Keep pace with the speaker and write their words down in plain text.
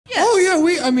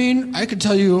I mean, I could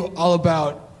tell you all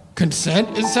about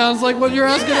consent. It sounds like what you're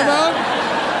asking about.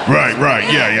 Right,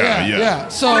 yeah.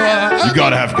 So you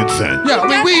gotta have consent. Yeah, I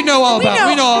mean, we know all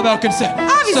about consent.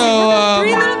 Obviously, so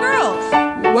three little girls.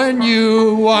 when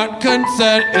you want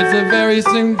consent, it's a very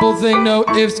simple thing, no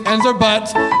ifs, ands, or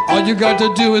buts. All you got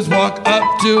to do is walk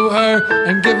up to her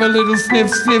and give a little sniff,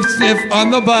 sniff, sniff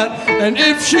on the butt. And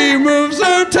if she moves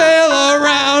her tail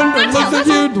around and looks at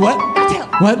you, what? Not tail.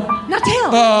 What? Not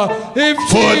tail. If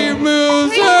she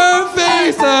moves her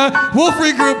face, wolf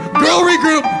regroup, girl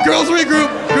regroup, girls regroup,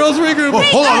 girls regroup.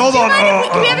 Hold on.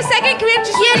 Can we have a second? Can we have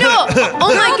just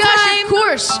Oh my gosh, time. of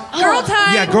course. Girl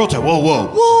time. Yeah, girl time. Whoa.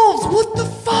 Wolves, what the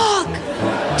fuck?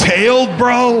 Tailed,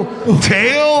 bro?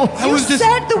 Tail? You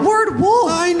said the word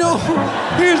wolf. I know.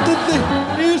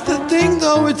 Here's the thing,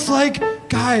 though. It's like,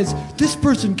 guys, this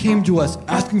person came to us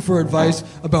asking for advice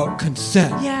about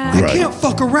consent. Yeah. I can't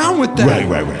fuck around with that.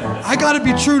 Right. I gotta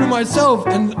be true to myself,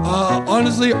 and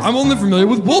honestly, I'm only familiar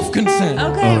with wolf consent.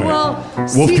 Okay, well,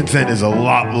 Wolf consent is a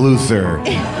lot looser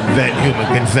than human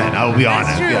consent, I'll be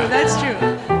honest. That's true.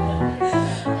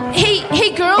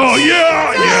 Hey, girls. Oh,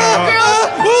 yeah.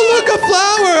 Oh, look, a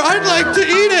flower. I'd like to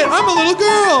eat it. I'm a little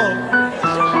girl.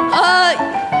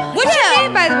 What's your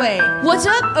name, by the way? What's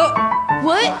up?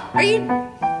 What? Are you?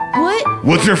 What?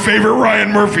 What's your favorite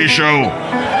Ryan Murphy show?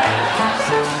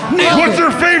 What's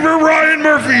your favorite Ryan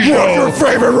Murphy show? What's your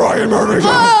favorite Ryan Murphy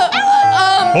show?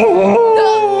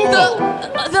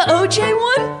 The OJ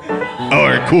one?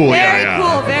 Oh, cool. Very Yeah.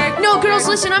 cool. Very cool. No, girls,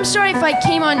 listen, I'm sorry if I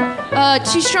came on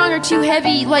too strong or too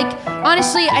heavy. Like,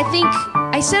 honestly, I think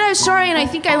I said I was sorry and I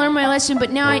think I learned my lesson,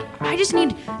 but now I just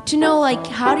need to know, like,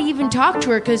 how to even talk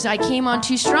to her because I came on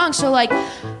too strong. So, like,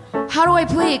 how do I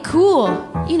play it cool?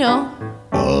 You know?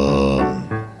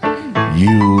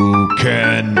 You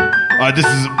can. This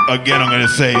is, again, I'm going to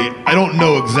say, I don't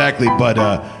know exactly, but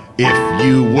if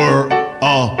you were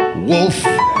a wolf,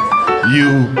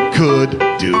 you could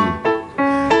do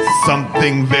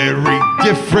something very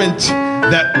different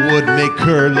that would make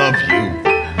her love you.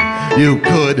 You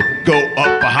could go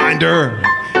up behind her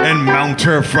and mount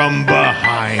her from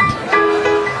behind.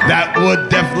 That would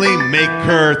definitely make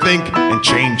her think and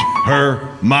change her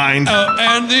mind.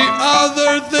 And the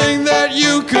other thing that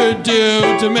you could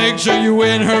do to make sure you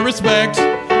win her respect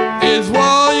is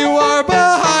while you are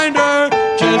behind her,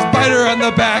 just bite her on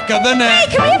the back of the neck.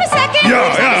 Hey, can we have a second? Yeah,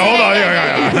 hold on,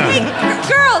 yeah. Hey,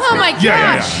 girls. Oh my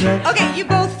gosh. Yeah. Okay, you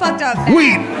both fucked up.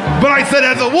 Wait, but I said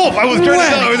as a wolf. I was trying to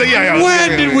tell. I was like,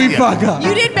 When did we fuck up?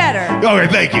 You did better. Okay,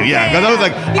 thank you. Yeah, because I was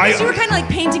like, because you were kind of like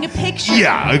painting a picture.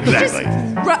 Yeah, exactly.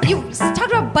 You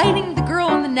talked about biting the girl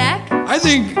on the neck. I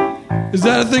think, is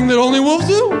that a thing that only wolves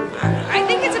do? I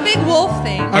think it's a big wolf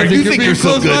thing. I think you think you're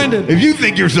so good. If you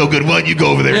think you're so good, why don't you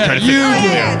go over there and try to fix it?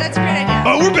 Yeah, that's a great idea.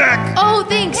 Oh, we're back. Oh,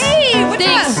 thanks. Hey, what's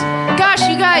Thanks. up? Gosh,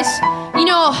 you guys, you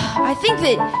know, I think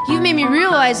that you've made me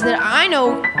realize that I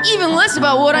know even less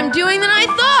about what I'm doing than I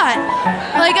thought.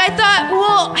 Like, I thought,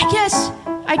 well, I guess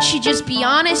I should just be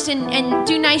honest and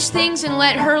do nice things and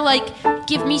let her, like,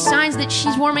 give me signs that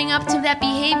she's warming up to that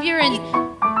behavior and...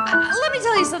 let me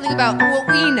tell you something about what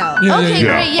we know. Okay,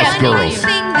 great, yeah. One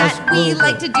thing that we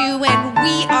like to do when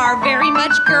we are very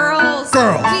much girls.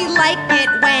 We like it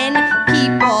when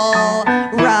people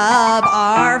rub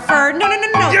our fur. No.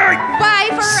 Yeah. By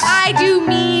fur, I do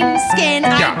mean skin.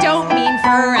 I don't mean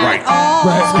fur at all.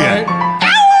 Right.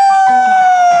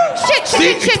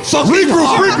 Shit.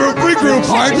 Regroup.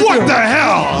 What the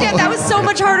hell? Yeah, that was so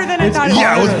much harder than I thought it was.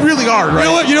 Yeah, it was really hard,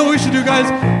 right? You know what we should do, guys?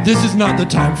 This is not the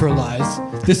time for lies.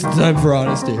 This is the time for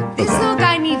honesty. This little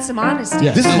guy needs some honesty.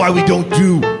 Yeah. This is why we don't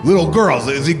do little girls.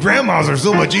 See, grandmas are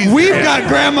so much easier. We've got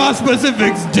grandma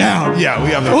specifics down. Yeah, we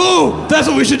have that. Ooh, that's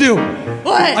what we should do.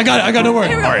 What? I got no word.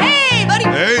 Here we go. All right. Hey, buddy.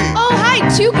 Hey. Oh, hi,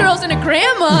 2 girls and a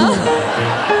grandma.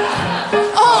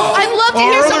 Oh, I'd love to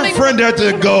hear Our other something... friend had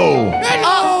to go.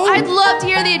 I'd love to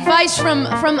hear the advice from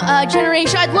a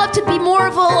generation. I'd love to be more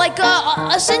of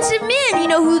a sensitive man, you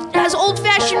know, who has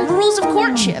old-fashioned rules of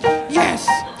courtship. Yes.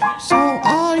 So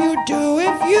all you do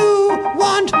if you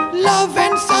want love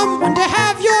and someone to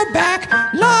have your back,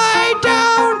 lie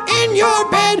down in your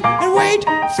bed and wait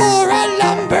for a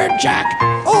lumberjack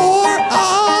or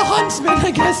a huntsman.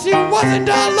 I guess he wasn't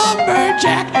a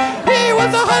lumberjack. He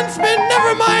was a huntsman.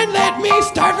 Never mind. Let me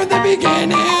start from the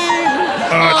beginning.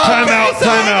 Time out.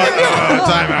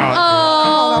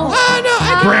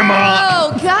 Grandma.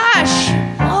 Oh, gosh.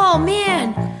 Oh,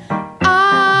 man.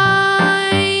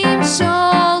 I'm so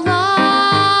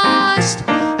lost.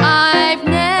 I've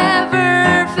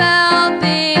never felt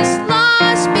this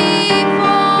lost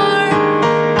before.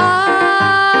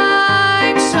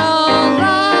 I'm so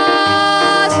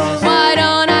lost. Why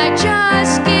don't I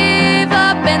just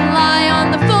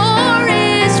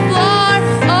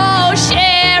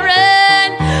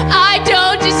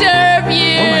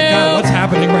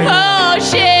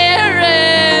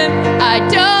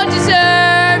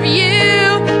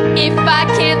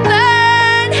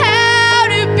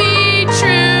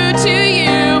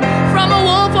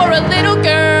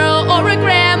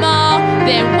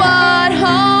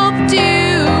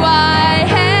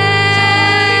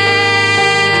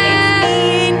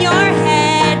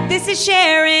is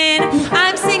Sharon.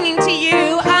 I'm singing to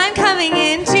you. I'm coming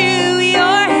into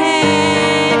your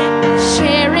head.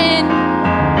 Sharon,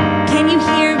 can you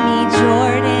hear me,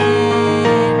 Jordan?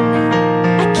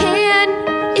 I can.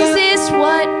 Is this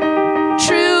what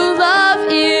true love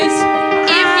is?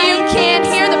 If you can't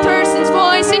hear the person's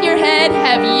voice in your head,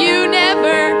 have you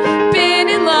never been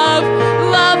in love?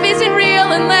 Love isn't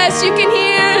real unless you can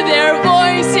hear their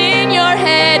voice in your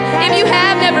head. If you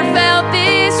have never felt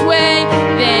this way,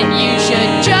 then you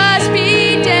should just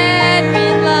be dead.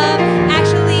 Love,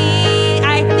 actually,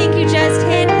 I think you just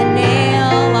hit the nail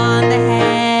on the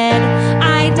head.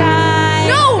 I died.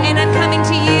 No! And I'm coming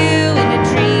to you in a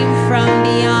dream from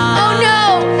beyond. Oh no!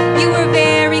 You were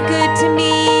very good to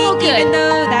me. Oh, good. Even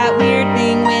though that weird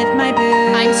thing with my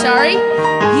boobs. I'm sorry?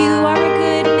 You are a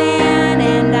good man,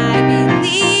 and I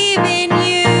believe in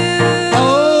you.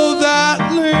 Oh, that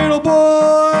little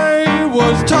boy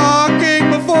was talking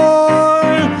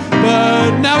before,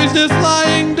 but now he's just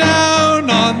lying down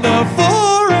on the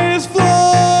forest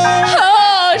floor.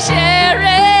 Oh,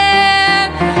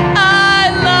 Sharon, I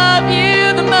love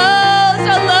you the most.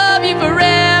 I love you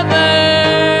forever.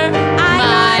 I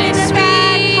got in a bad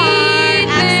sweet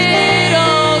car accident.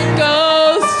 little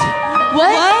ghost.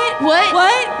 What? What?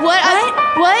 What? What?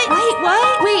 What? Wait,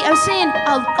 what? Wait, I was saying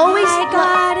I'll always. I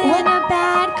got in what? a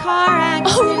bad car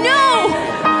accident. Oh no!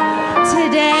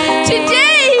 Today.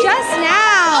 Today? Just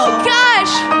now. Oh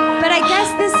gosh! But I guess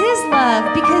this is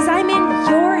love because I'm in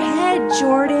your head,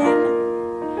 Jordan.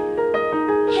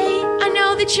 Hey, I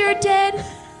know that you're dead.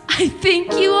 I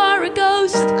think you are a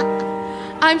ghost.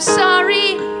 I'm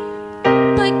sorry,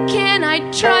 but can I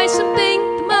try something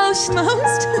the most?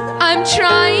 I'm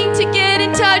trying to get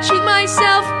in touch with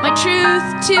myself, my truth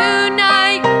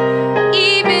tonight.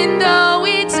 Even though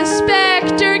it's a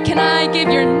specter, can I give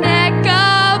your neck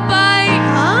a bite?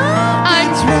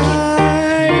 That's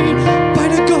right,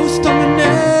 bite a ghost on the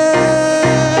neck.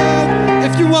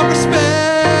 If you want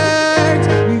respect,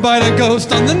 bite a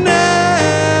ghost on the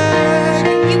neck.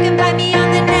 You can bite me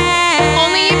on the neck.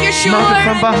 Only if you're sure. Mount it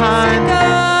from behind.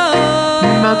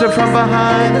 Mount it from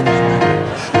behind.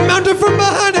 Mount her from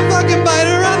behind and fucking bite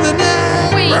her on the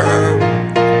neck. Wait.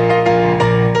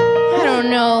 I don't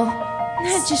know.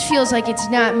 That just feels like it's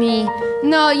not me.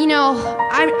 No, you know,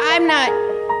 I'm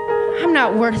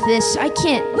not worth this. I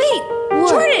can't. Wait, What?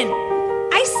 Jordan,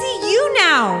 I see you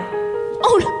now.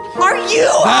 Oh, Are you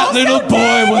That also little boy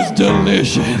dead? was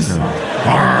delicious.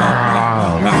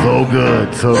 So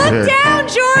good, so Look good. down,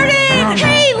 Jordan.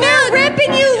 Hey, they're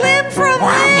ripping you limb from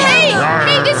limb. hey,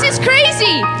 this is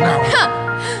crazy. Huh.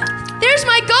 There's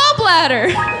my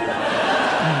gallbladder.